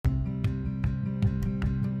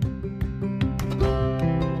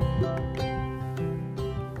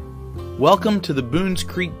Welcome to the Boones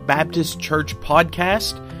Creek Baptist Church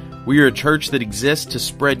podcast. We are a church that exists to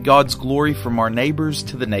spread God's glory from our neighbors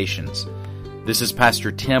to the nations. This is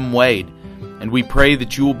Pastor Tim Wade, and we pray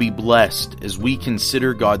that you will be blessed as we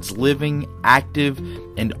consider God's living, active,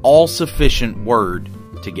 and all-sufficient Word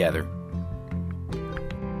together.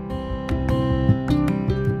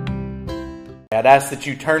 I'd ask that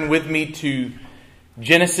you turn with me to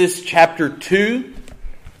Genesis chapter 2.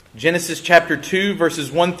 Genesis chapter 2,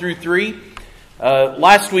 verses 1 through 3.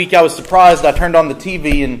 Last week I was surprised. I turned on the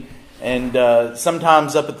TV and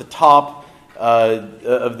sometimes up at the top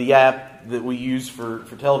of the app that we use for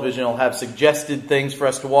television, it'll have suggested things for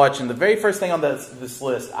us to watch. And the very first thing on this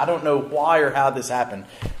list, I don't know why or how this happened,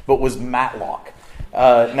 but was Matlock.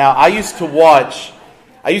 Now I used to watch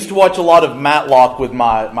a lot of Matlock with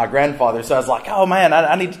my grandfather, so I was like, oh man,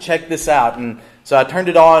 I need to check this out. And so I turned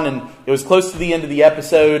it on, and it was close to the end of the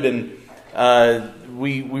episode, and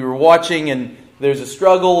we were watching, and there's a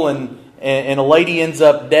struggle, and a lady ends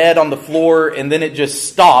up dead on the floor, and then it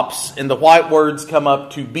just stops, and the white words come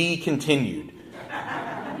up, "to be continued."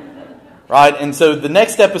 Right? And so the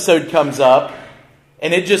next episode comes up,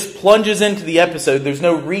 and it just plunges into the episode. There's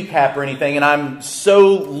no recap or anything, and I'm so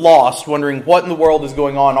lost, wondering what in the world is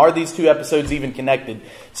going on. Are these two episodes even connected?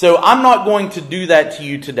 So I'm not going to do that to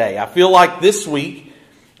you today. I feel like this week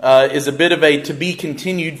is a bit of a to be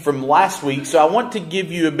continued from last week, so I want to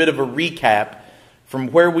give you a bit of a recap from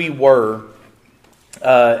where we were,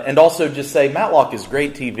 and also just say Matlock is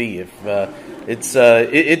great TV.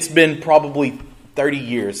 It's been probably 30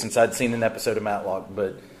 years since I'd seen an episode of Matlock,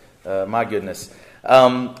 but my goodness.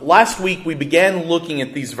 Last week we began looking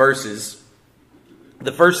at these verses,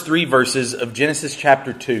 the first three verses of Genesis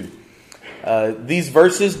chapter 2. These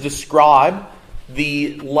verses describe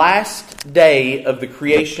the last day of the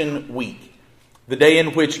creation week, the day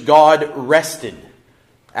in which God rested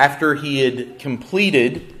after He had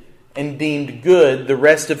completed and deemed good the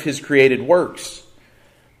rest of His created works.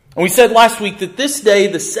 And we said last week that this day,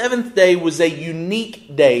 the seventh day, was a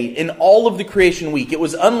unique day in all of the creation week. It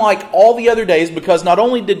was unlike all the other days because not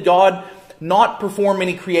only did God not perform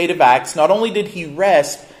any creative acts, not only did He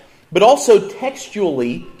rest, but also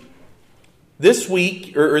textually, this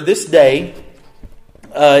week, or this day,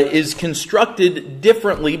 is constructed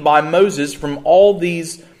differently by Moses from all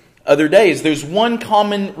these other days. There's one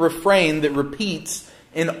common refrain that repeats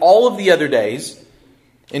in all of the other days.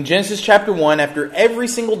 In Genesis chapter 1, after every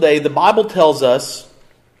single day, the Bible tells us,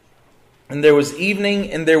 and there was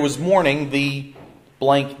evening and there was morning, the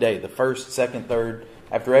blank day, the first, second, third,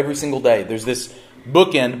 after every single day. There's this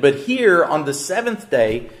bookend. But here, on the seventh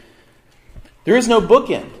day, there is no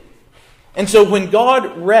bookend. And so when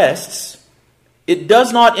God rests, it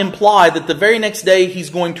does not imply that the very next day He's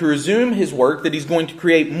going to resume His work, that He's going to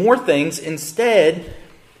create more things. Instead,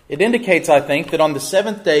 it indicates, I think, that on the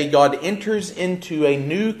seventh day, God enters into a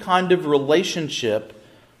new kind of relationship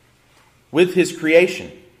with His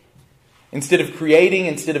creation. Instead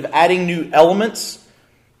of adding new elements,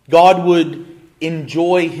 God would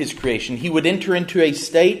enjoy His creation. He would enter into a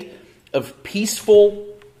state of peaceful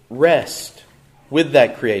rest with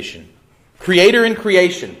that creation. Creator and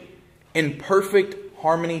creation in perfect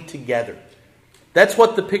harmony together. That's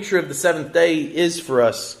what the picture of the seventh day is for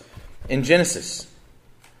us in Genesis.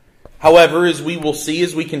 However, as we will see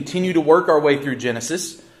as we continue to work our way through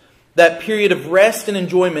Genesis, that period of rest and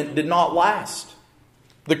enjoyment did not last.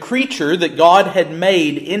 The creature that God had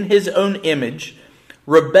made in His own image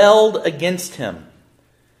rebelled against Him.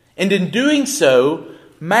 And in doing so,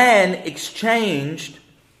 man exchanged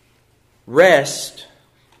rest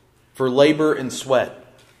for labor and sweat.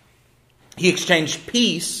 He exchanged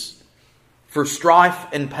peace for strife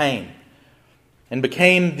and pain, and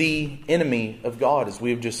became the enemy of God, as we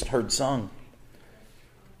have just heard sung.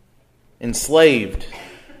 Enslaved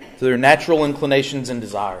to their natural inclinations and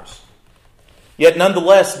desires. Yet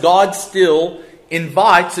nonetheless, God still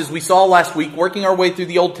invites, as we saw last week, working our way through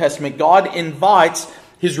the Old Testament, God invites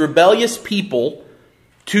His rebellious people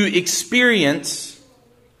to experience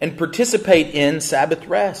and participate in Sabbath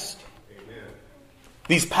rest. Amen.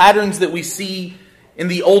 These patterns that we see in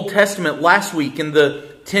the Old Testament last week in the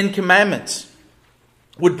Ten Commandments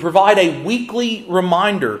would provide a weekly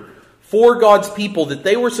reminder for God's people that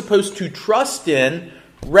they were supposed to trust in,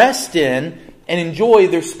 rest in, and enjoy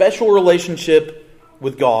their special relationship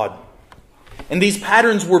with God. And these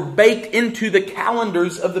patterns were baked into the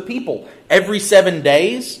calendars of the people. Every 7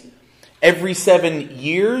 days, every 7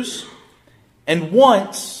 years, and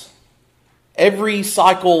once every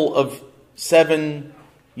cycle of 7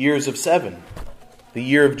 years of 7, the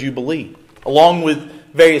year of Jubilee. Along with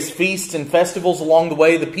various feasts and festivals along the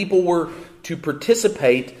way, the people were to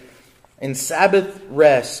participate and Sabbath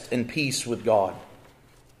rest and peace with God.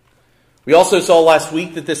 We also saw last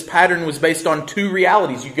week that this pattern was based on two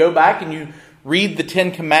realities. You go back and you read the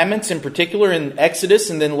Ten Commandments, in particular in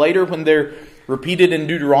Exodus, and then later when they're repeated in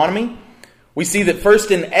Deuteronomy. We see that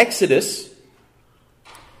first in Exodus,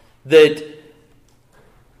 that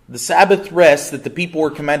the Sabbath rest that the people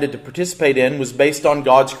were commanded to participate in was based on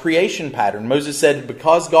God's creation pattern. Moses said,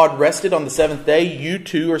 because God rested on the seventh day, you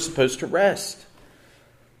too are supposed to rest.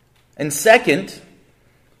 And second,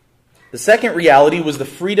 the second reality was the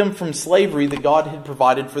freedom from slavery that God had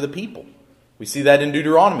provided for the people. We see that in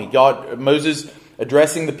Deuteronomy. Moses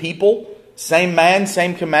addressing the people, same man,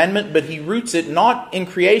 same commandment, but he roots it not in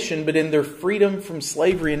creation, but in their freedom from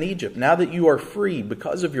slavery in Egypt. Now that you are free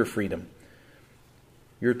because of your freedom,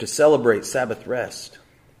 you're to celebrate Sabbath rest.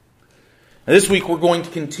 Now, this week we're going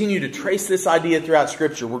to continue to trace this idea throughout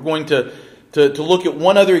Scripture. We're going to look at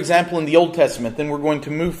one other example in the Old Testament. Then we're going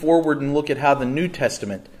to move forward and look at how the New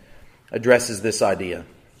Testament addresses this idea.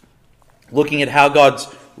 Looking at how God's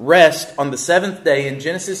rest on the seventh day in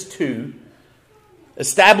Genesis 2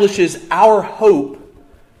 establishes our hope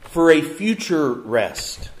for a future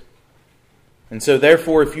rest. And so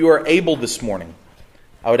therefore, if you are able this morning,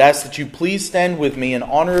 I would ask that you please stand with me in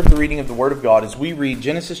honor of the reading of the Word of God as we read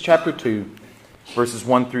Genesis chapter 2, verses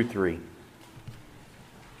 1 through 3. It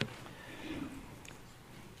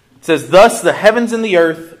says, "Thus the heavens and the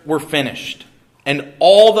earth were finished, and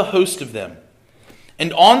all the host of them.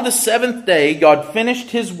 And on the seventh day God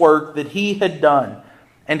finished His work that He had done,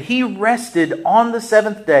 and He rested on the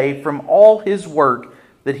seventh day from all His work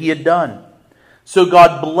that He had done. So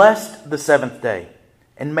God blessed the seventh day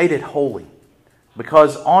and made it holy,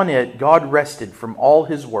 because on it God rested from all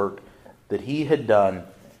His work that He had done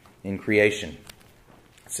in creation."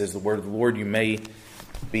 It says the word of the Lord. You may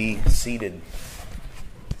be seated.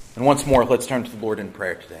 And once more, let's turn to the Lord in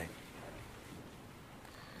prayer today.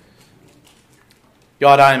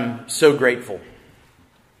 God, I'm so grateful.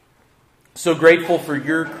 So grateful for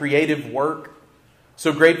your creative work.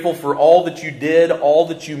 So grateful for all that you did, all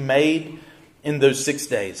that you made in those 6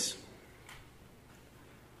 days.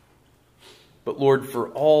 But Lord, for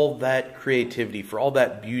all that creativity, for all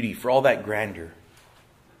that beauty, for all that grandeur,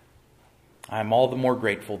 I'm all the more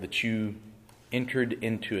grateful that you entered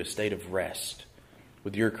into a state of rest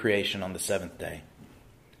with your creation on the seventh day.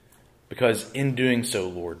 Because in doing so,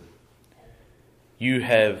 Lord, you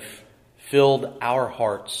have filled our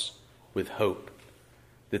hearts with hope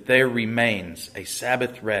that there remains a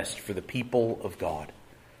Sabbath rest for the people of God.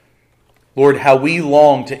 Lord, how we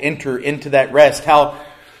long to enter into that rest, how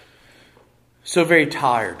so very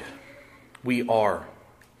tired we are,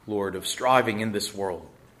 Lord, of striving in this world,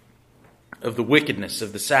 of the wickedness,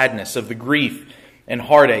 of the sadness, of the grief and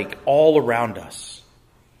heartache all around us,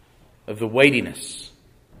 of the weightiness,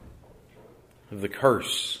 of the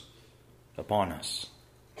curse upon us.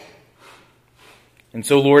 And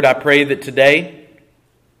so, Lord, I pray that today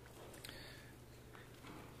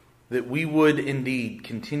that we would indeed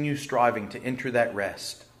continue striving to enter that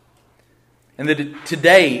rest. And that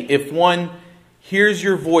today, if one hears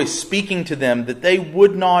your voice speaking to them, that they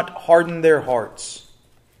would not harden their hearts,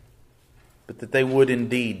 but that they would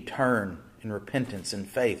indeed turn in repentance and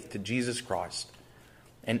faith to Jesus Christ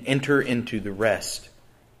and enter into the rest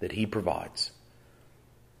that He provides.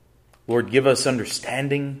 Lord, give us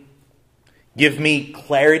understanding. Give me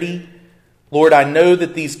clarity. Lord, I know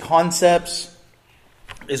that these concepts,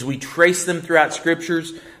 as we trace them throughout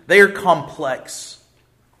Scriptures, they are complex.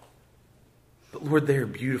 But Lord, they are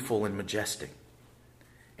beautiful and majestic.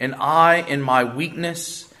 And I, in my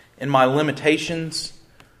weakness, in my limitations,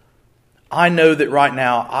 I know that right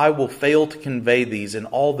now I will fail to convey these in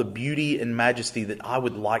all the beauty and majesty that I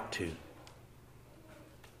would like to.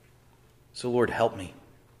 So Lord, help me.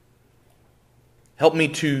 Help me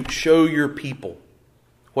to show your people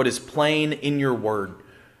what is plain in your word.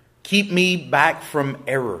 Keep me back from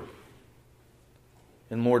error.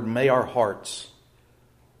 And Lord, may our hearts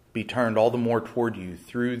be turned all the more toward you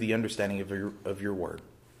through the understanding of your word.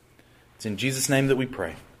 It's in Jesus' name that we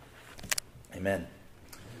pray. Amen.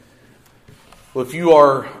 Well, if you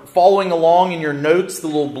are following along in your notes, the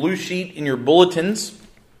little blue sheet in your bulletins,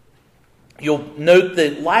 you'll note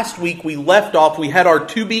that last week we left off, we had our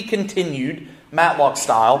to be continued Matlock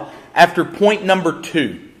style after point number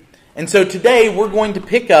 2. And so today we're going to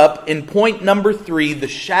pick up in point number 3, the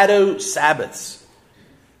shadow Sabbaths.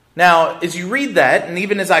 Now, as you read that, and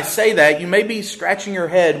even as I say that, you may be scratching your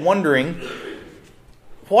head wondering,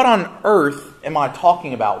 what on earth am I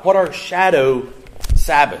talking about? What are shadow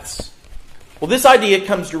Sabbaths? Well, this idea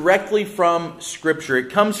comes directly from Scripture.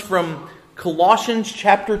 It comes from Colossians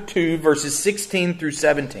chapter 2, verses 16 through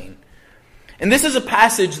 17. And this is a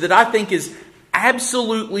passage that I think is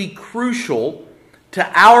absolutely crucial to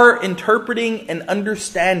our interpreting and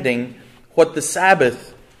understanding what the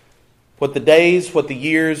Sabbath, what the days, what the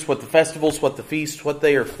years, what the festivals, what the feasts, what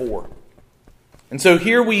they are for. And so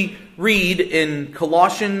here we read in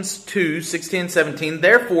Colossians 2, 16 and 17,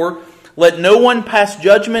 "Therefore, let no one pass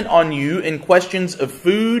judgment on you in questions of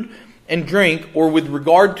food and drink, or with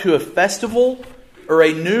regard to a festival, or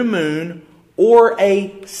a new moon, or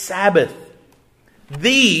a Sabbath.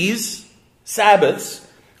 These Sabbaths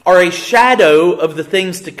are a shadow of the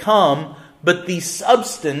things to come, but the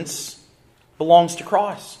substance belongs to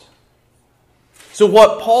Christ." So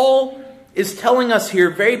what Paul is telling us here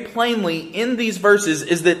very plainly in these verses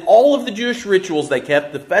is that all of the Jewish rituals they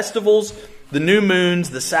kept, the festivals, the new moons,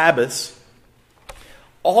 the Sabbaths,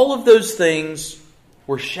 all of those things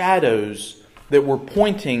were shadows that were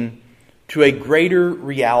pointing to a greater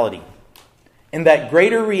reality. And that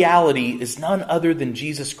greater reality is none other than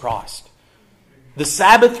Jesus Christ. The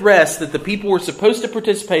Sabbath rest that the people were supposed to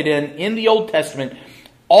participate in the Old Testament,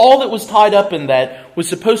 all that was tied up in that was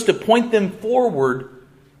supposed to point them forward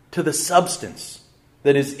to the substance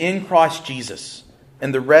that is in Christ Jesus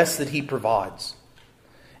and the rest that He provides.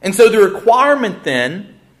 And so the requirement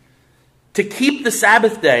then to keep the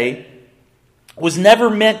Sabbath day was never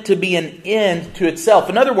meant to be an end to itself.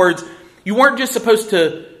 In other words, you weren't just supposed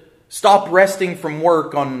to stop resting from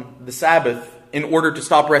work on the Sabbath in order to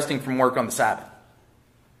stop resting from work on the Sabbath.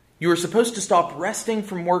 You were supposed to stop resting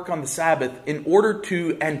from work on the Sabbath in order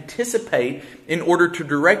to anticipate, in order to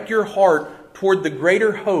direct your heart toward the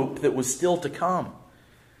greater hope that was still to come.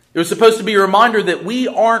 It was supposed to be a reminder that we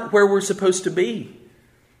aren't where we're supposed to be.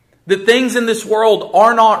 That things in this world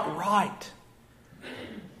are not right.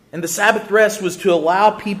 And the Sabbath rest was to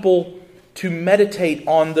allow people to meditate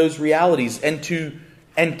on those realities and to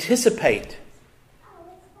anticipate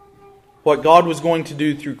what God was going to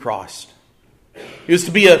do through Christ. It was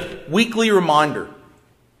to be a weekly reminder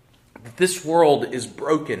that this world is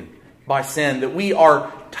broken by sin, that we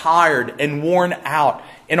are tired and worn out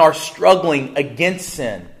and are struggling against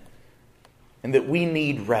sin, and that we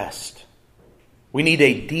need rest. We need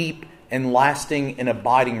a deep and lasting and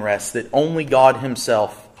abiding rest that only God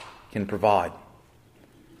Himself can provide.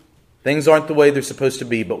 Things aren't the way they're supposed to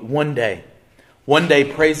be, but one day,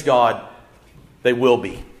 praise God, they will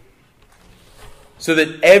be. So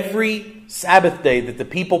that every Sabbath day that the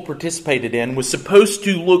people participated in was supposed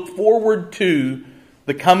to look forward to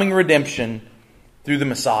the coming redemption through the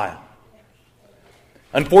Messiah.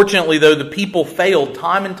 Unfortunately, though, the people failed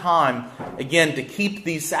time and time again to keep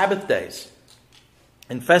these Sabbath days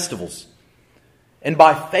and festivals. And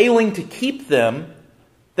by failing to keep them,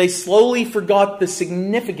 they slowly forgot the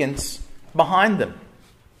significance behind them.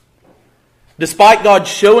 Despite God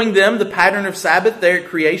showing them the pattern of Sabbath there at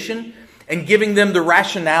creation and giving them the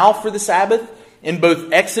rationale for the Sabbath in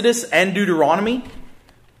both Exodus and Deuteronomy,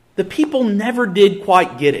 the people never did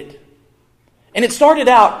quite get it. And it started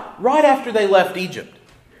out right after they left Egypt.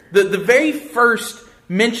 The very first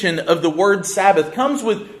mention of the word Sabbath comes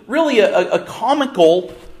with really a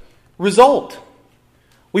comical result.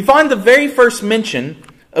 We find the very first mention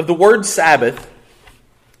of the word Sabbath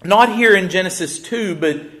not here in Genesis 2,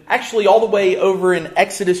 but actually all the way over in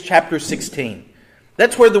Exodus chapter 16.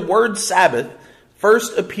 That's where the word Sabbath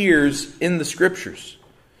first appears in the Scriptures.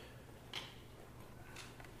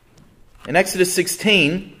 In Exodus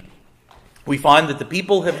 16, we find that the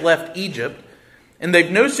people have left Egypt, and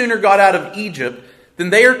they've no sooner got out of Egypt than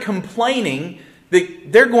they are complaining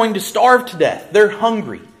that they're going to starve to death. They're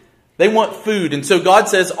hungry. They want food. And so God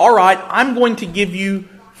says, all right, I'm going to give you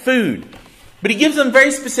food. But He gives them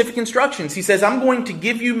very specific instructions. He says, I'm going to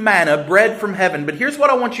give you manna, bread from heaven. But here's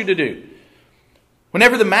what I want you to do.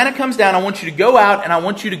 Whenever the manna comes down, I want you to go out and I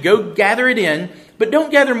want you to go gather it in, but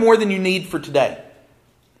don't gather more than you need for today.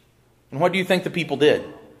 And what do you think the people did?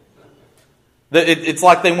 It's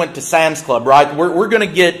like they went to Sam's Club, right? We're going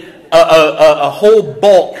to get a whole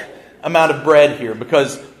bulk amount of bread here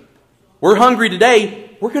because we're hungry today.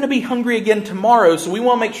 We're going to be hungry again tomorrow, so we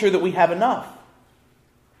want to make sure that we have enough.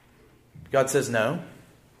 God says, no,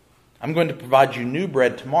 I'm going to provide you new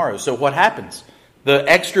bread tomorrow. So what happens? The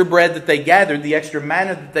extra bread that they gathered, the extra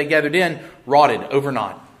manna that they gathered in, rotted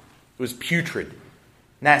overnight. It was putrid,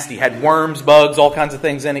 nasty, had worms, bugs, all kinds of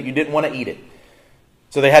things in it. You didn't want to eat it.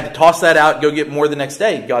 So they had to toss that out, go get more the next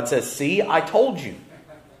day. God says, see, I told you.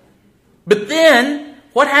 But then,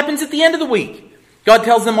 what happens at the end of the week? God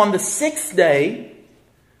tells them on the sixth day,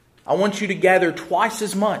 I want you to gather twice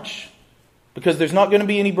as much because there's not going to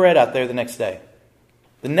be any bread out there the next day.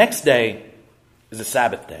 The next day is a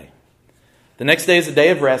Sabbath day. The next day is a day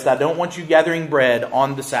of rest. I don't want you gathering bread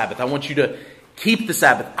on the Sabbath. I want you to keep the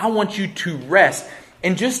Sabbath. I want you to rest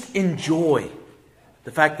and just enjoy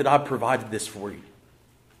the fact that I've provided this for you.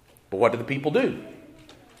 But what do the people do?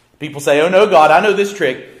 People say, oh no, God, I know this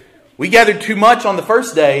trick. We gathered too much on the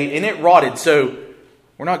first day and it rotted, so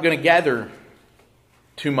we're not going to gather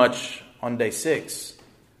too much on day 6.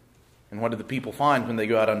 And what do the people find when they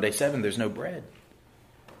go out on day 7? There's no bread.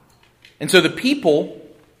 And so the people,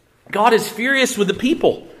 God is furious with the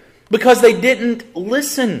people because they didn't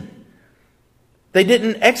listen. They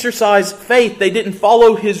didn't exercise faith. They didn't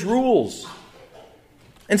follow His rules.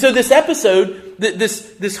 And so this episode,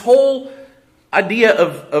 this whole idea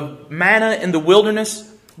of manna in the wilderness,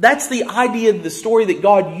 that's the idea of the story that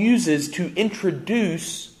God uses to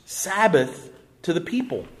introduce Sabbath to the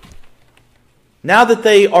people. Now that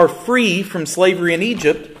they are free from slavery in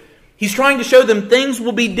Egypt, He's trying to show them things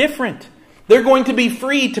will be different. They're going to be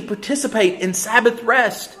free to participate in Sabbath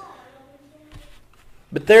rest.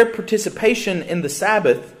 But their participation in the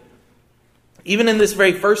Sabbath, even in this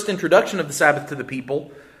very first introduction of the Sabbath to the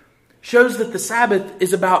people, shows that the Sabbath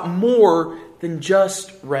is about more than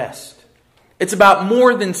just rest. It's about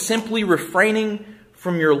more than simply refraining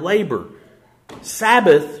from your labor.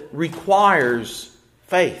 Sabbath requires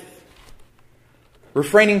faith.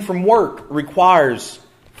 Refraining from work requires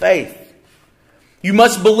faith. You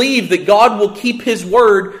must believe that God will keep His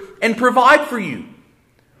word and provide for you.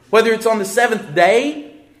 Whether it's on the 7th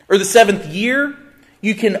day or the 7th year,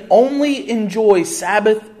 you can only enjoy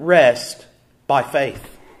Sabbath rest by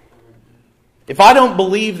faith. If I don't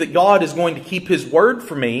believe that God is going to keep His word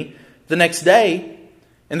for me the next day,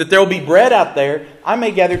 and that there will be bread out there, I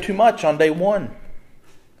may gather too much on day 1.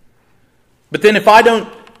 But then if I don't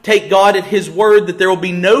take God at His word that there will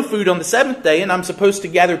be no food on the 7th day, and I'm supposed to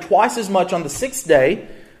gather twice as much on the 6th day,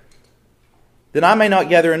 then I may not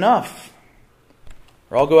gather enough.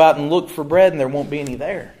 Or I'll go out and look for bread and there won't be any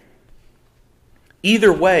there.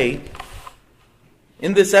 Either way,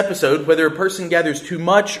 in this episode, whether a person gathers too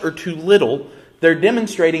much or too little, they're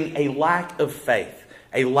demonstrating a lack of faith,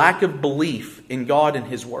 a lack of belief in God and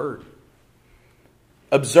His word.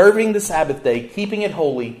 Observing the Sabbath day, keeping it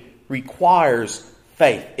holy, requires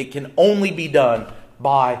faith. It can only be done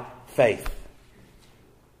by faith.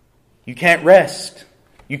 You can't rest.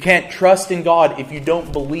 You can't trust in God if you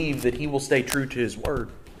don't believe that He will stay true to His word.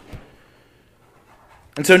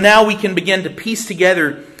 And so now we can begin to piece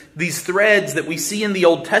together these threads that we see in the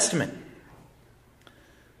Old Testament.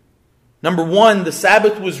 Number 1, the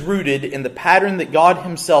Sabbath was rooted in the pattern that God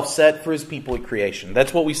Himself set for His people at creation.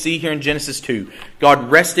 That's what we see here in Genesis 2.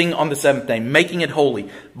 God resting on the 7th day, making it holy,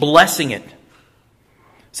 blessing it,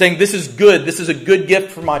 saying, this is good, this is a good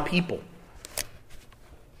gift for my people.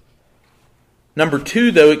 Number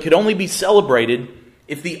 2, though, it could only be celebrated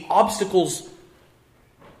if the obstacles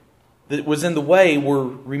that was in the way were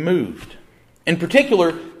removed. In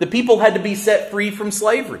particular, the people had to be set free from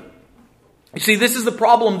slavery. You see, this is the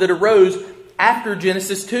problem that arose after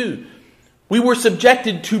Genesis 2. We were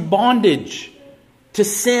subjected to bondage, to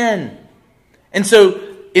sin. And so,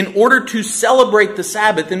 in order to celebrate the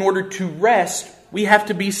Sabbath, in order to rest, we have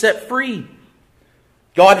to be set free.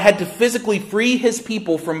 God had to physically free His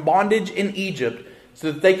people from bondage in Egypt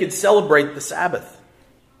so that they could celebrate the Sabbath.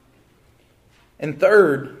 And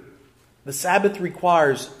third, the Sabbath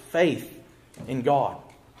requires faith in God.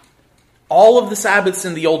 All of the Sabbaths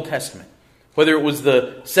in the Old Testament, whether it was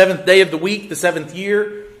the 7th day of the week, the 7th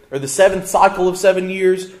year, or the 7th cycle of 7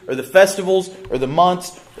 years, or the festivals, or the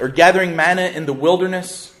months, or gathering manna in the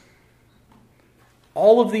wilderness,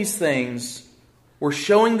 all of these things were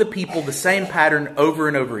showing the people the same pattern over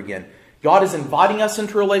and over again. God is inviting us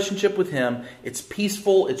into a relationship with Him. It's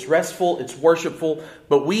peaceful, it's restful, it's worshipful,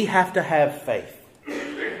 but we have to have faith.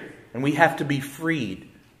 And we have to be freed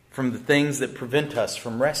from the things that prevent us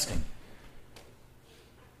from resting.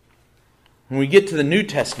 When we get to the New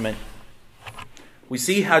Testament, we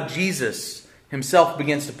see how Jesus Himself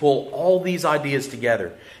begins to pull all these ideas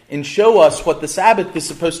together and show us what the Sabbath is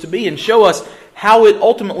supposed to be and show us how it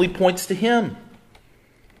ultimately points to Him.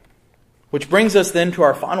 Which brings us then to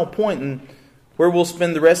our final point and where we'll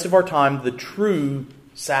spend the rest of our time, the true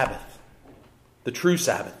Sabbath. The true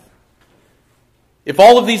Sabbath. If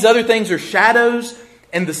all of these other things are shadows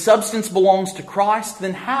and the substance belongs to Christ,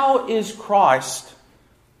 then how is Christ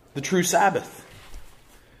the true Sabbath?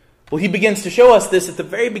 Well, He begins to show us this at the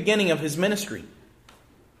very beginning of His ministry.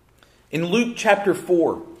 In Luke chapter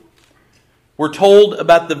 4, we're told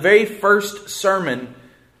about the very first sermon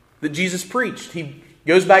that Jesus preached. He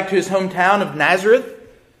goes back to His hometown of Nazareth.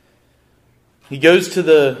 He goes to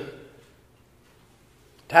the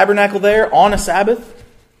tabernacle there on a Sabbath.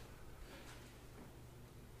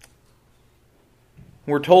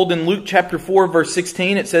 We're told in Luke chapter 4, verse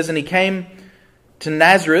 16, it says, "And he came to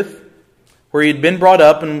Nazareth, where he had been brought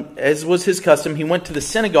up, and as was his custom, he went to the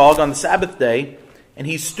synagogue on the Sabbath day, and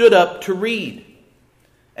he stood up to read.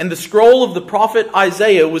 And the scroll of the prophet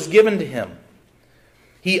Isaiah was given to him.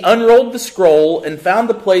 He unrolled the scroll and found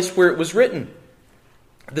the place where it was written,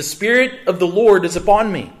 'The Spirit of the Lord is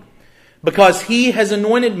upon me, because he has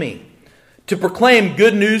anointed me to proclaim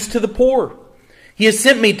good news to the poor. He has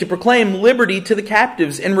sent me to proclaim liberty to the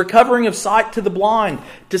captives and recovering of sight to the blind,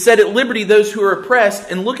 to set at liberty those who are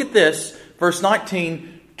oppressed.'" And look at this, verse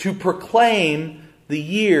 19, "to proclaim the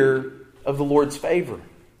year of the Lord's favor."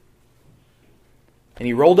 And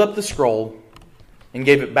he rolled up the scroll and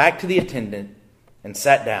gave it back to the attendant and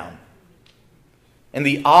sat down. And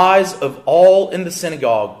the eyes of all in the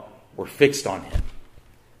synagogue were fixed on him.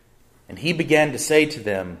 And he began to say to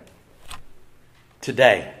them,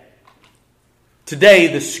 Today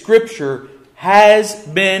the Scripture has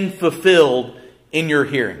been fulfilled in your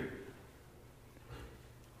hearing."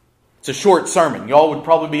 It's a short sermon. Y'all would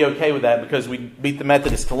probably be okay with that because we beat the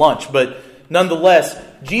Methodists to lunch. But nonetheless,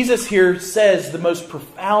 Jesus here says the most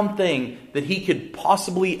profound thing that he could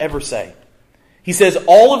possibly ever say. He says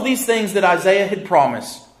all of these things that Isaiah had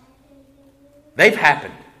promised, they've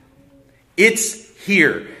happened. It's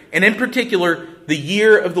here. And in particular, the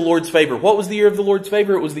year of the Lord's favor. What was the year of the Lord's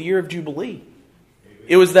favor? It was the year of Jubilee.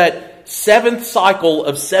 It was that seventh cycle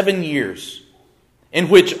of 7 years in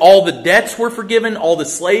which all the debts were forgiven, all the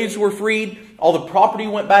slaves were freed, all the property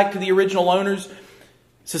went back to the original owners.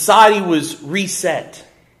 Society was reset.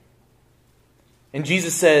 And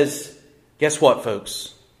Jesus says, guess what,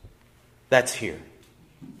 folks? That's here.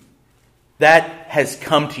 That has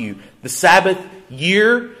come to you. The Sabbath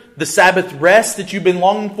year, the Sabbath rest that you've been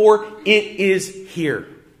longing for, it is here.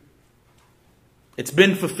 It's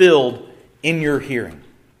been fulfilled in your hearing.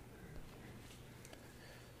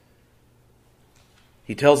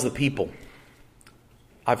 He tells the people,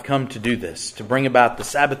 I've come to do this, to bring about the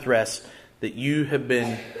Sabbath rest that you have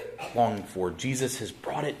been longing for. Jesus has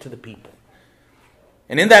brought it to the people.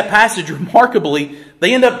 And in that passage, remarkably,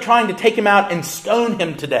 they end up trying to take him out and stone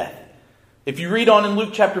him to death. If you read on in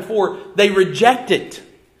Luke chapter 4, they reject it,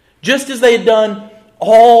 just as they had done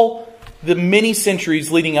all the many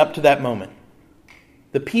centuries leading up to that moment.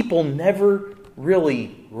 The people never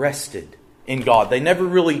really rested in God. They never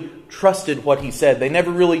really trusted what he said. They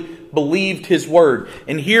never really believed his word.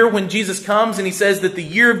 And here when Jesus comes and he says that the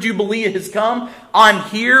year of Jubilee has come, I'm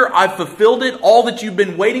here, I've fulfilled it. All that you've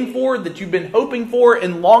been waiting for, that you've been hoping for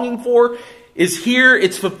and longing for is here.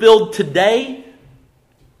 It's fulfilled today.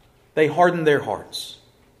 They hardened their hearts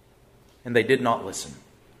and they did not listen.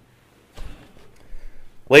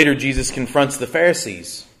 Later, Jesus confronts the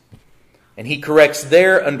Pharisees and he corrects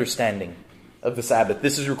their understanding of the Sabbath.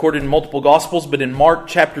 This is recorded in multiple Gospels, but in Mark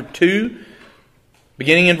chapter 2,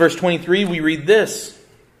 beginning in verse 23, we read this. It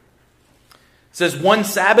says, one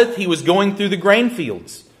Sabbath he was going through the grain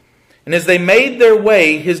fields, and as they made their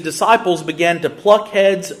way, his disciples began to pluck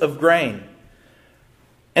heads of grain.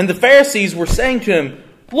 And the Pharisees were saying to him,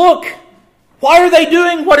 look, why are they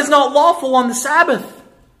doing what is not lawful on the Sabbath?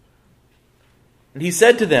 And he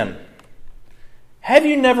said to them, have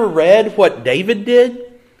you never read what David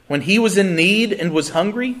did when he was in need and was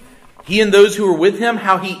hungry? He and those who were with him,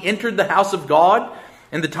 how he entered the house of God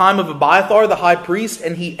in the time of Abiathar the high priest,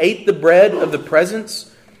 and he ate the bread of the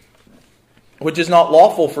presence, which is not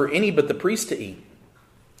lawful for any but the priest to eat,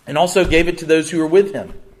 and also gave it to those who were with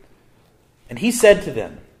him. And he said to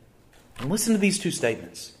them, and listen to these two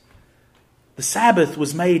statements, the Sabbath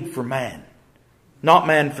was made for man, not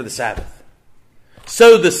man for the Sabbath.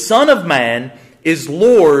 So the Son of Man is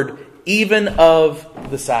Lord even of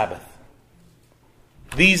the Sabbath.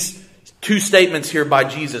 These two statements here by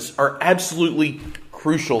Jesus are absolutely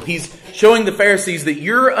crucial. He's showing the Pharisees that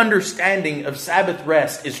your understanding of Sabbath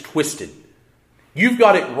rest is twisted. You've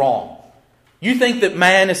got it wrong. You think that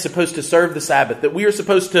man is supposed to serve the Sabbath, that we are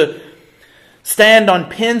supposed to stand on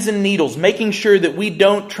pins and needles, making sure that we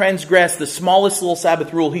don't transgress the smallest little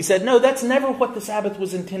Sabbath rule. He said, no, that's never what the Sabbath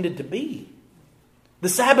was intended to be. The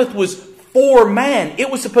Sabbath was for man. It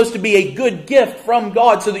was supposed to be a good gift from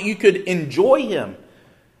God so that you could enjoy Him.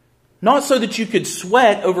 Not so that you could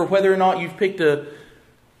sweat over whether or not you've picked a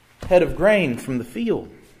head of grain from the field.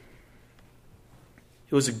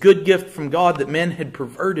 It was a good gift from God that men had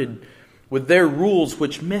perverted with their rules,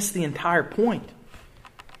 which missed the entire point.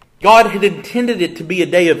 God had intended it to be a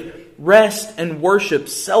day of rest and worship,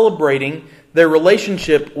 celebrating their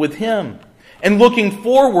relationship with Him and looking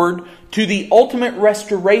forward to the ultimate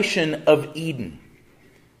restoration of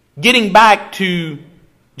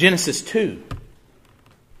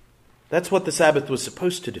That's what the Sabbath was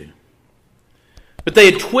supposed to do. But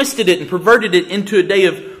they had twisted it and perverted it into a day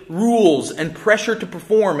of rules and pressure to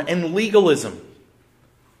perform and legalism.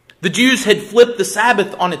 The Jews had flipped the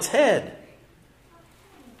Sabbath on its head.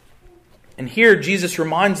 And here Jesus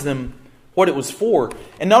reminds them what it was for.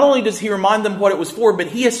 And not only does he remind them what it was for, but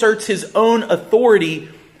he asserts his own authority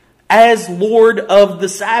as Lord of the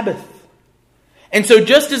Sabbath. And so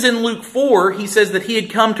just as in Luke 4, he says that he had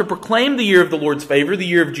come to proclaim the year of the Lord's favor, the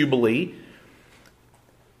year of Jubilee,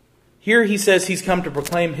 here he says he's come to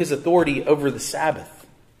proclaim his authority over the Sabbath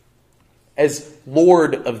as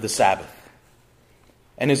Lord of the Sabbath.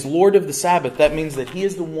 And as Lord of the Sabbath, that means that he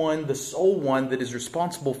is the one, the sole one, that is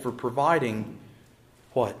responsible for providing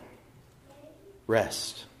what?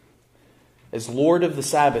 Rest. As Lord of the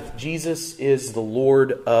Sabbath, Jesus is the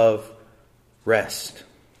Lord of rest.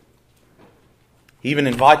 He even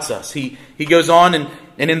invites us. He goes on and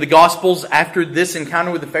in the Gospels, after this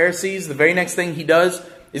encounter with the Pharisees, the very next thing he does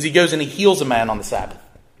is he goes and he heals a man on the Sabbath.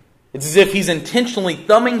 It's as if he's intentionally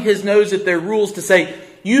thumbing his nose at their rules to say,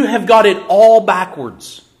 you have got it all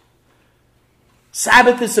backwards.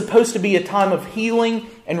 Sabbath is supposed to be a time of healing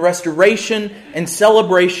and restoration and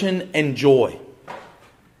celebration and joy.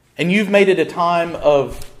 And you've made it a time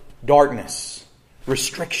of darkness,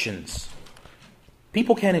 restrictions.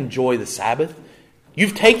 People can't enjoy the Sabbath.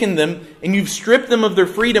 You've taken them and you've stripped them of their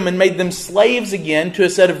freedom and made them slaves again to a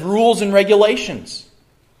set of rules and regulations.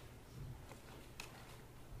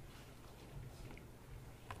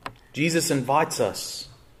 Jesus invites us.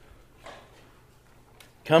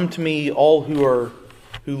 Come to me, all who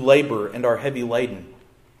labor and are heavy laden,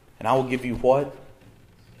 and I will give you what?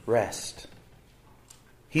 Rest.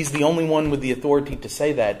 He's the only one with the authority to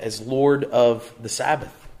say that as Lord of the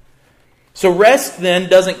Sabbath. So rest then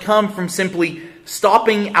doesn't come from simply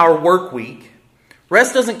stopping our work week.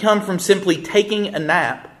 Rest doesn't come from simply taking a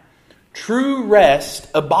nap. True rest,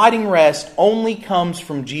 abiding rest, only comes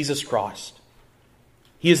from Jesus Christ.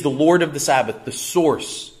 He is the Lord of the Sabbath, the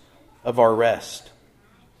source of our rest.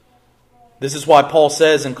 This is why Paul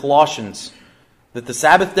says in Colossians that the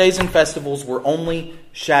Sabbath days and festivals were only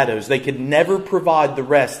shadows. They could never provide the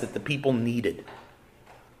rest that the people needed.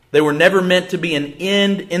 They were never meant to be an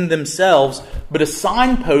end in themselves, but a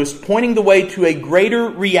signpost pointing the way to a greater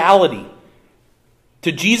reality,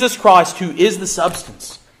 to Jesus Christ, who is the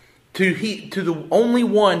substance, to the only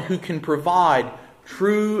one who can provide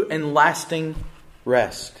true and lasting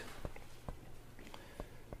rest.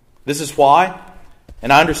 This is why,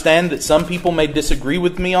 and I understand that some people may disagree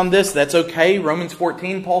with me on this. That's okay. Romans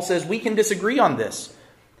 14, Paul says we can disagree on this.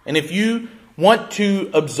 And if you want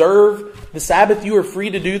to observe the Sabbath, you are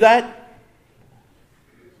free to do that.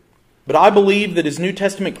 But I believe that as New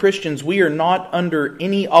Testament Christians, we are not under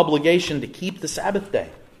any obligation to keep the Sabbath day.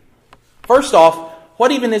 First off,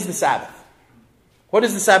 what even is the Sabbath? What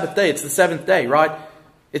is the Sabbath day? It's the seventh day, right?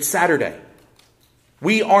 It's Saturday.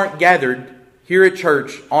 We aren't gathered here at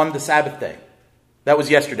church on the Sabbath day. That was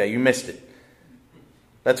yesterday. You missed it.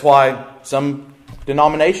 That's why some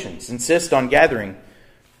denominations insist on gathering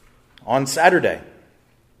on Saturday.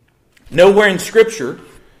 Nowhere in Scripture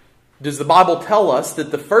does the Bible tell us that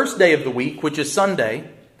the first day of the week, which is Sunday,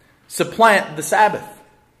 supplant the Sabbath.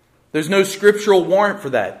 There's no scriptural warrant for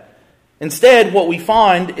that. Instead, what we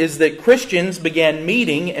find is that Christians began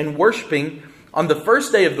meeting and worshiping on the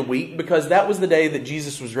first day of the week because that was the day that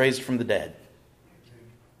Jesus was raised from the dead.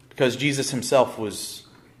 Because Jesus himself was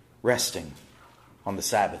resting on the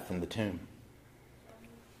Sabbath in the tomb.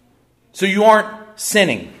 So you aren't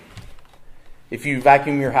sinning if you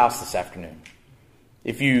vacuum your house this afternoon.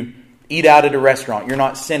 If you eat out at a restaurant, you're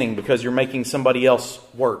not sinning because you're making somebody else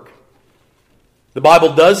work. The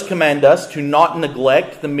Bible does command us to not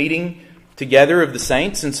neglect the meeting together of the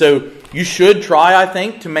saints. And so you should try, I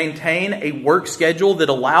think, to maintain a work schedule that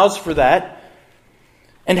allows for that.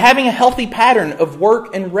 And having a healthy pattern of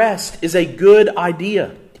work and rest is a good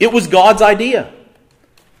idea. It was God's idea.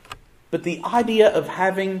 But the idea of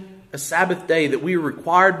having a Sabbath day that we are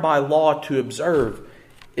required by law to observe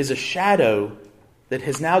is a shadow that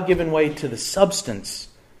has now given way to the substance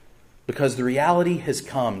because the reality has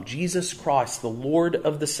come. Jesus Christ, the Lord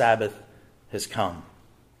of the Sabbath, has come.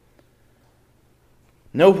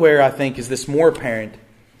 Nowhere, I think, is this more apparent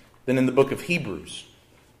than in the book of Hebrews.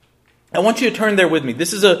 I want you to turn there with me.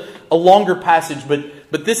 This is a longer passage,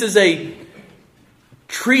 but this is a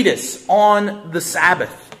treatise on the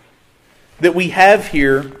Sabbath that we have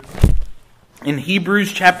here in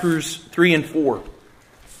Hebrews chapters 3 and 4.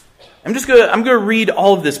 I'm going to read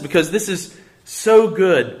all of this because this is so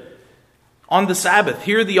good. On the Sabbath,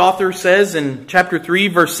 here the author says in chapter 3,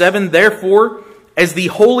 verse 7, "Therefore, as the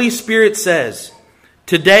Holy Spirit says,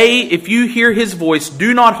 Today, if you hear his voice,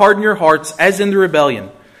 do not harden your hearts as in the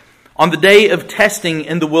rebellion, on the day of testing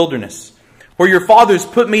in the wilderness, where your fathers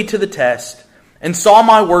put me to the test and saw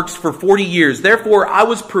my works for 40 years. Therefore, I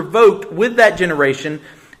was provoked with that generation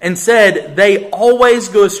and said, they always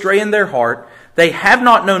go astray in their heart. They have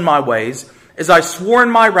not known my ways. As I swore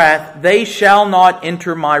in my wrath, they shall not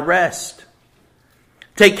enter my rest.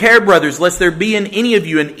 Take care, brothers, lest there be in any of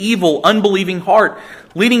you an evil, unbelieving heart,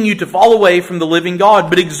 leading you to fall away from the living God.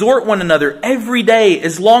 But exhort one another every day,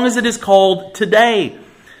 as long as it is called today,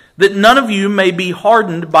 that none of you may be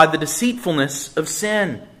hardened by the deceitfulness of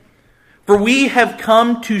sin. For we have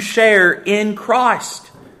come to share in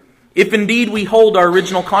Christ, if indeed we hold our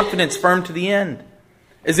original confidence firm to the end.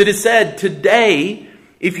 As it is said, today,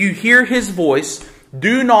 if you hear his voice,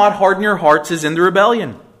 do not harden your hearts as in the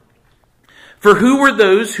rebellion. For who were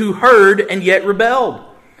those who heard and yet rebelled?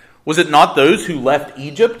 Was it not those who left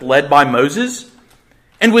Egypt, led by Moses?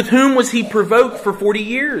 And with whom was he provoked for 40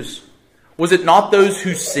 years? Was it not those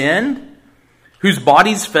who sinned, whose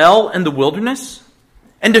bodies fell in the wilderness?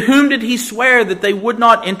 And to whom did he swear that they would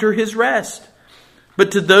not enter his rest?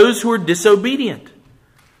 But to those who were disobedient.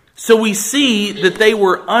 So we see that they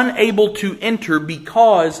were unable to enter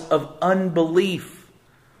because of unbelief.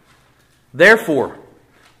 Therefore,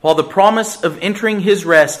 while the promise of entering his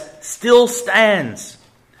rest still stands,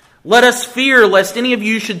 let us fear lest any of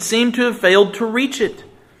you should seem to have failed to reach it.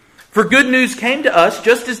 For good news came to us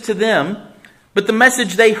just as to them, but the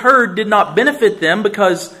message they heard did not benefit them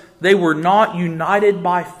because they were not united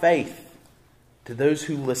by faith to those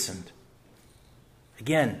who listened.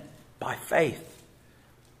 Again, by faith.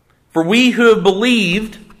 For we who have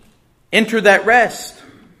believed enter that rest,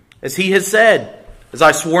 as he has said, as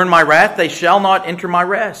I swore in my wrath, they shall not enter my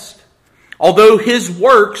rest. Although his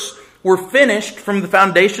works were finished from the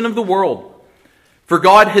foundation of the world. For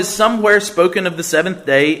God has somewhere spoken of the seventh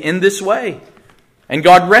day in this way. And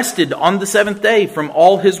God rested on the seventh day from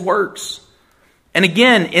all his works. And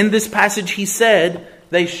again, in this passage he said,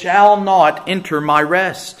 they shall not enter my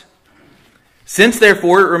rest. Since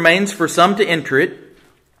therefore it remains for some to enter it,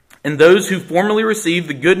 and those who formerly received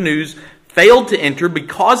the good news failed to enter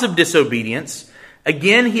because of disobedience,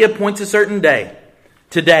 again he appoints a certain day,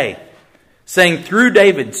 today, saying through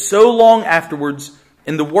David so long afterwards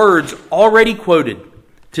in the words already quoted,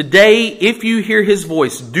 today, if you hear his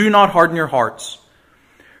voice, do not harden your hearts.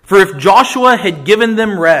 For if Joshua had given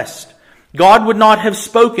them rest, God would not have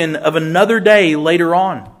spoken of another day later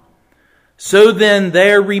on. So then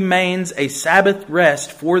there remains a Sabbath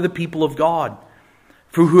rest for the people of God.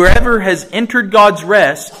 For whoever has entered God's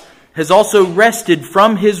rest has also rested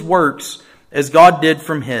from his works as God did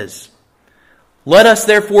from his. Let us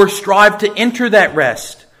therefore strive to enter that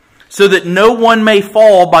rest, so that no one may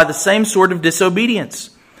fall by the same sort of disobedience.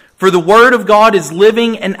 For the word of God is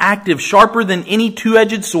living and active, sharper than any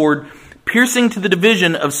two-edged sword, piercing to the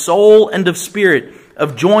division of soul and of spirit,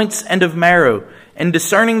 of joints and of marrow, and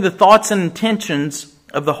discerning the thoughts and intentions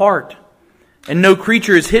of the heart. And no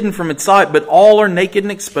creature is hidden from its sight, but all are naked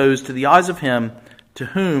and exposed to the eyes of him to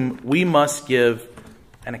whom we must give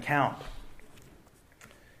an account.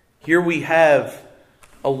 Here we have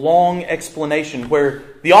a long explanation where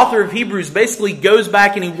the author of Hebrews basically goes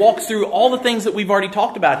back and he walks through all the things that we've already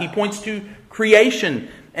talked about. He points to creation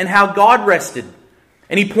and how God rested.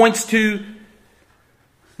 And he points to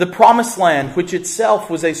the promised land, which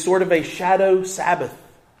itself was a sort of a shadow Sabbath.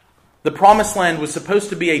 The promised land was supposed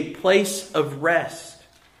to be a place of rest,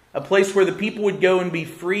 a place where the people would go and be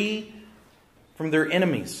free from their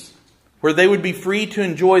enemies, where they would be free to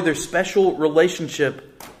enjoy their special relationship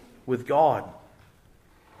with God.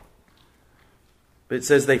 But it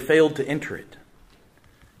says they failed to enter it.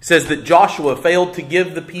 It says that Joshua failed to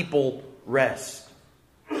give the people rest.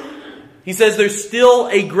 He says there's still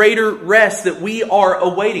a greater rest that we are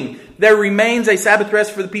awaiting. There remains a Sabbath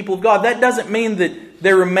rest for the people of God. That doesn't mean that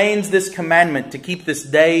there remains this commandment to keep this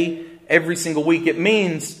day every single week. It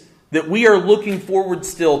means that we are looking forward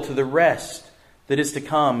still to the rest that is to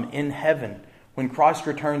come in heaven when Christ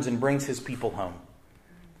returns and brings his people home.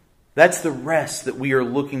 That's the rest that we are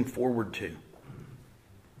looking forward to.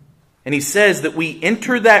 And he says that we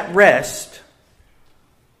enter that rest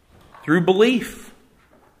through belief.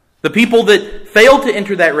 The people that failed to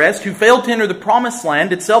enter that rest, who failed to enter the promised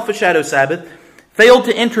land, itself a shadow Sabbath, failed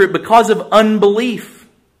to enter it because of unbelief.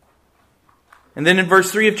 And then in verse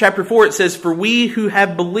 3 of chapter 4 it says, for we who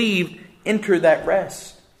have believed enter that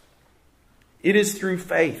rest. It is through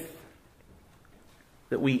faith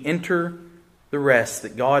that we enter the rest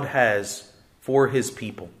that God has for his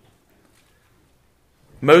people.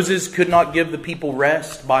 Moses could not give the people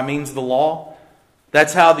rest by means of the law.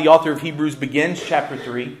 That's how the author of Hebrews begins chapter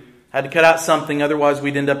 3. Had to cut out something, otherwise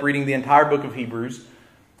we'd end up reading the entire book of Hebrews.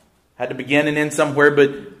 Had to begin and end somewhere,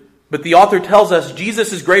 but the author tells us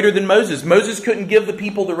Jesus is greater than Moses. Moses couldn't give the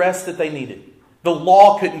people the rest that they needed. The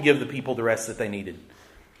law couldn't give the people the rest that they needed.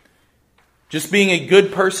 Just being a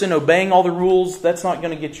good person, obeying all the rules, that's not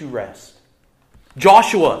going to get you rest.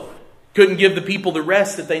 Joshua couldn't give the people the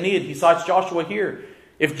rest that they needed. He cites Joshua here.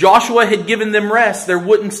 If Joshua had given them rest, there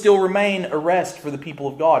wouldn't still remain a rest for the people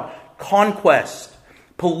of God. Conquest,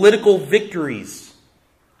 political victories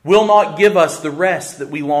will not give us the rest that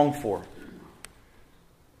we long for.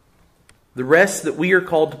 The rest that we are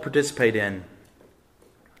called to participate in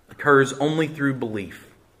occurs only through belief.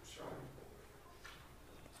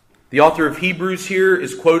 The author of Hebrews here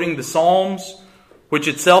is quoting the Psalms, which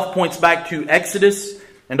itself points back to Exodus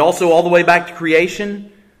and also all the way back to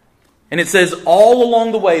creation. And it says all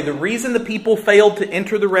along the way, the reason the people failed to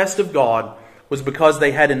enter the rest of God was because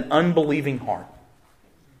they had an unbelieving heart.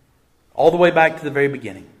 All the way back to the very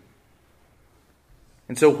beginning.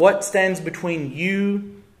 And so what stands between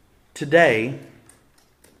you today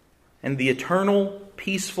and the eternal,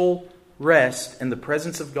 peaceful rest in the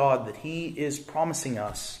presence of God that He is promising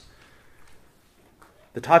us?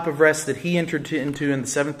 The type of rest that He entered into in the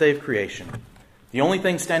seventh day of creation. The only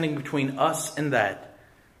thing standing between us and that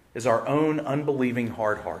is our own unbelieving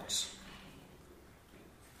hard hearts.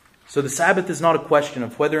 So the Sabbath is not a question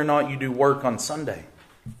of whether or not you do work on Sunday.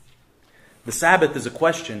 The Sabbath is a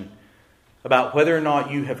question about whether or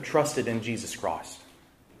not you have trusted in Jesus Christ.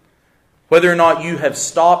 Whether or not you have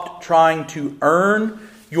stopped trying to earn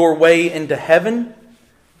your way into heaven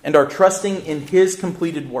and are trusting in His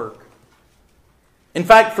completed work. In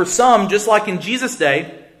fact, for some, just like in Jesus'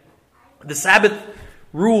 day, the Sabbath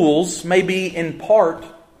rules may be in part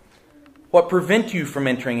what prevent you from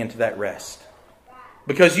entering into that rest.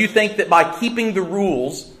 Because you think that by keeping the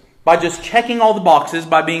rules, by just checking all the boxes,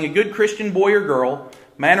 by being a good Christian boy or girl,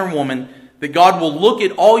 man or woman, that God will look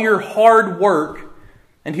at all your hard work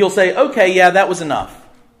and He'll say, okay, yeah, that was enough.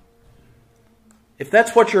 If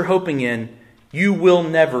that's what you're hoping in, you will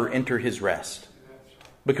never enter His rest.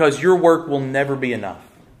 Because your work will never be enough.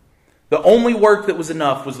 The only work that was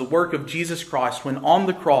enough was the work of Jesus Christ when on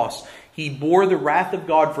the cross He bore the wrath of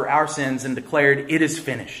God for our sins and declared, it is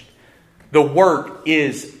finished. The work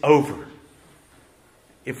is over.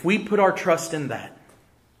 If we put our trust in that,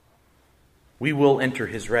 we will enter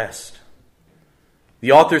His rest.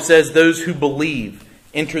 The author says those who believe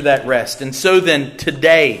enter that rest. And so then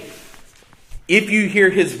today, if you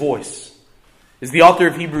hear His voice, as the author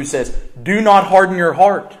of Hebrews says, do not harden your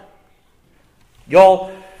heart.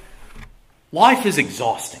 Y'all, life is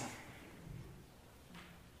exhausting.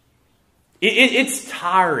 It's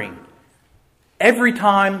tiring. Every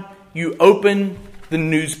time you open the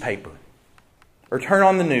newspaper, or turn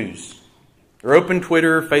on the news, or open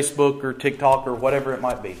Twitter, or Facebook, or TikTok, or whatever it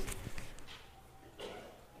might be.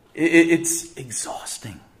 It's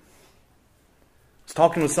exhausting. I was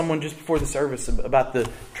talking with someone just before the service about the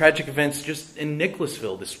tragic events just in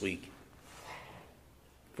Nicholasville this week.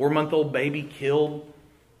 4-month-old baby killed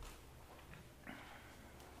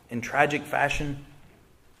in tragic fashion.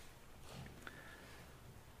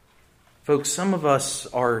 Folks, some of us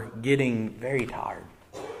are getting very tired.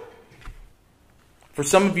 For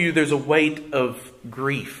some of you, there's a weight of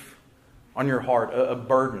grief on your heart, a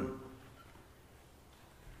burden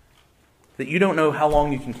that you don't know how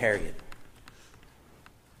long you can carry it.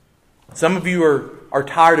 Some of you are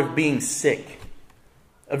tired of being sick,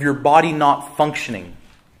 of your body not functioning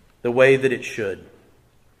the way that it should.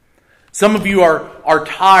 Some of you are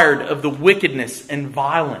tired of the wickedness and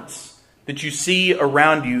violence that you see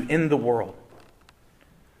around you in the world.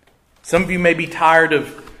 Some of you may be tired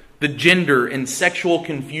of the gender and sexual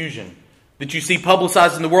confusion that you see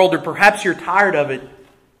publicized in the world, or perhaps you're tired of it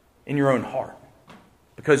in your own heart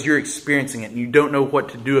because you're experiencing it and you don't know what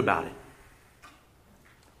to do about it.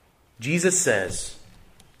 Jesus says,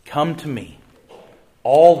 come to me,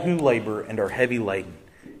 all who labor and are heavy laden,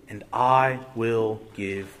 and I will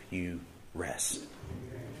give you rest.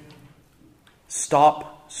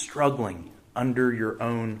 Stop struggling under your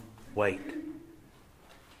own weight.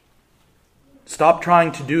 Stop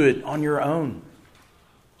trying to do it on your own.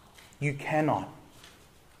 You cannot.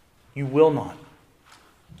 You will not.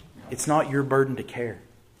 It's not your burden to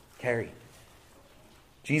carry.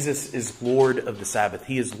 Jesus is Lord of the Sabbath.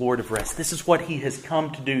 He is Lord of rest. This is what He has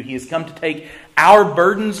come to do. He has come to take our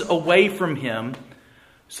burdens away from Him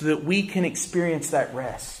so that we can experience that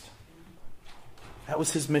rest. That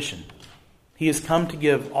was His mission. He has come to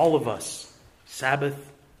give all of us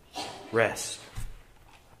Sabbath rest.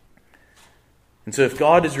 And so if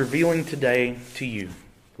God is revealing today to you,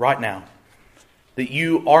 right now, that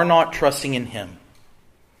you are not trusting in Him,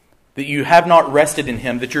 that you have not rested in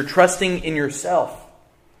Him, that you're trusting in yourself.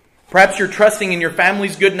 Perhaps you're trusting in your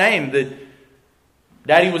family's good name, that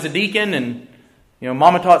Daddy was a deacon and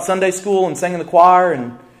Mama taught Sunday school and sang in the choir,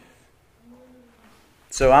 and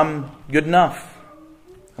so I'm good enough.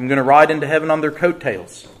 I'm going to ride into heaven on their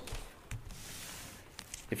coattails.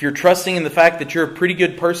 If you're trusting in the fact that you're a pretty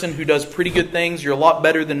good person who does pretty good things, you're a lot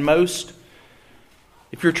better than most,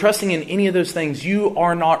 if you're trusting in any of those things, you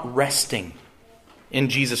are not resting in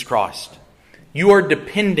Jesus Christ. You are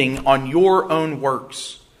depending on your own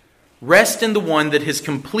works. Rest in the one that has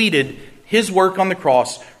completed His work on the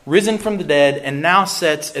cross, risen from the dead, and now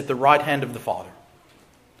sits at the right hand of the Father.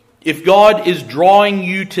 If God is drawing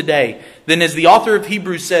you today, then as the author of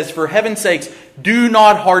Hebrews says, for heaven's sakes, do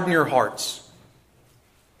not harden your hearts.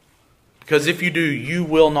 Because if you do, you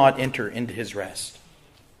will not enter into His rest.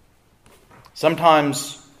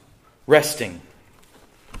 Sometimes resting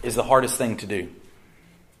is the hardest thing to do.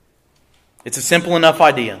 It's a simple enough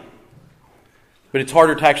idea, but it's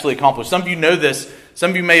harder to actually accomplish. Some of you know this.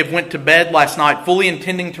 Some of you may have went to bed last night fully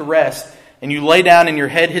intending to rest, and you lay down and your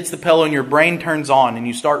head hits the pillow and your brain turns on and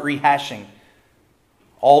you start rehashing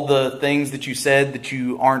all the things that you said that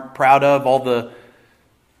you aren't proud of, all the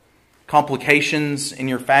complications in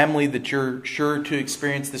your family that you're sure to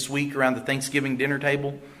experience this week around the Thanksgiving dinner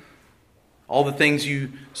table, all the things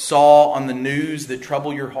you saw on the news that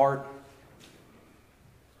trouble your heart,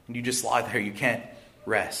 and you just lie there. You can't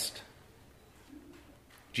rest.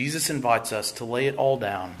 Jesus invites us to lay it all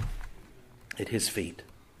down at His feet.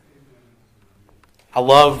 I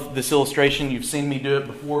love this illustration. You've seen me do it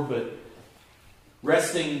before, but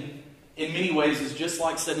resting in many ways is just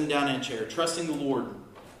like sitting down in a chair. Trusting the Lord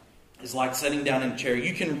is like sitting down in a chair.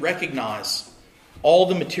 You can recognize all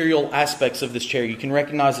the material aspects of this chair. You can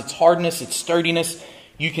recognize its hardness, its sturdiness.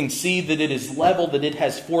 You can see that it is level, that it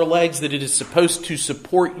has four legs, that it is supposed to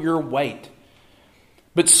support your weight.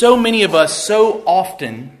 But so many of us so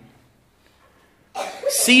often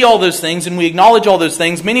see all those things and we acknowledge all those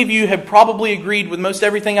things. Many of you have probably agreed with most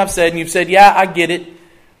everything I've said, and you've said, yeah, I get it.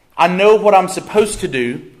 I know what I'm supposed to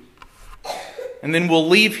do. And then we'll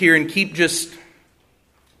leave here and keep just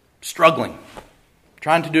struggling,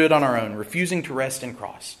 trying to do it on our own, refusing to rest in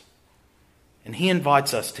Christ. And He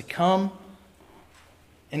invites us to come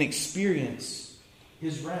and experience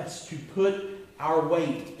His rest, to put our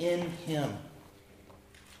weight in Him.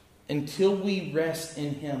 Until we rest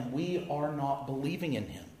in Him, we are not believing in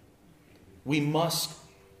Him. We must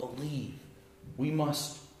believe. We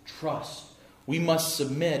must trust. We must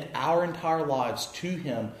submit our entire lives to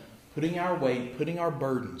Him, putting our weight, putting our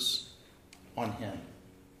burdens on Him.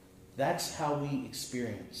 That's how we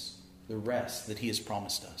experience the rest that He has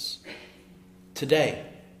promised us. Today,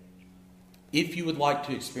 if you would like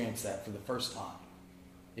to experience that for the first time,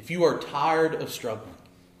 if you are tired of struggling,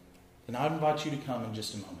 then I would invite you to come in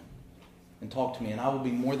just a moment and talk to me, and I will be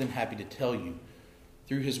more than happy to tell you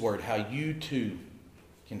through His Word how you too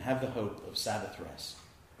can have the hope of Sabbath rest.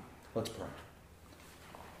 Let's pray.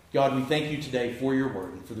 God, we thank You today for Your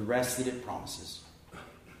Word and for the rest that it promises,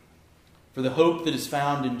 for the hope that is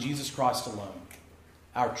found in Jesus Christ alone,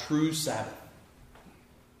 our true Sabbath.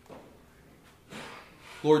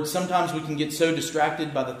 Lord, sometimes we can get so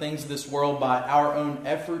distracted by the things of this world, by our own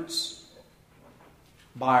efforts,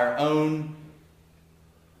 by our own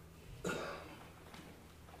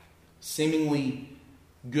seemingly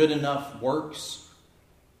good enough works.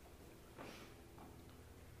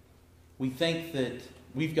 We think that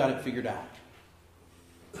we've got it figured out.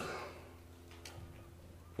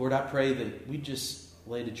 Lord, I pray that we just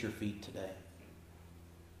lay it at Your feet today.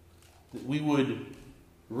 That we would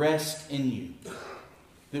rest in You.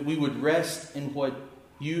 That we would rest in what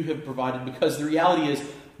You have provided. Because the reality is,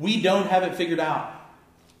 we don't have it figured out.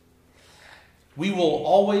 We will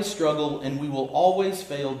always struggle and we will always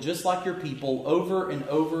fail, just like Your people, over and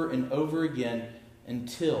over and over again,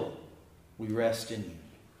 until we rest in You.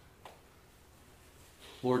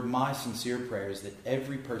 Lord, my sincere prayer is that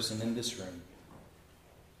every person in this room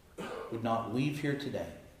would not leave here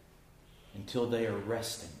today until they are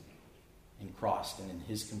resting in Christ and in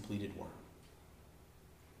His completed work.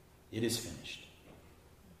 It is finished.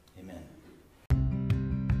 Amen.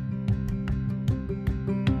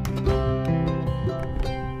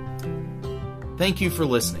 Thank you for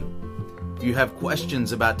listening. If you have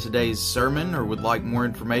questions about today's sermon or would like more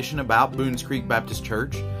information about Boones Creek Baptist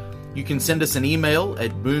Church, you can send us an email at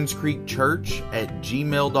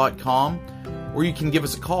boonescreekchurch@gmail.com, or you can give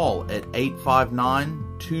us a call at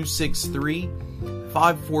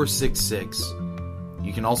 859-263-5466.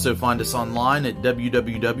 You can also find us online at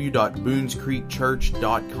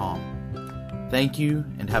www.boonscreekchurch.com. Thank you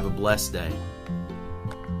and have a blessed day.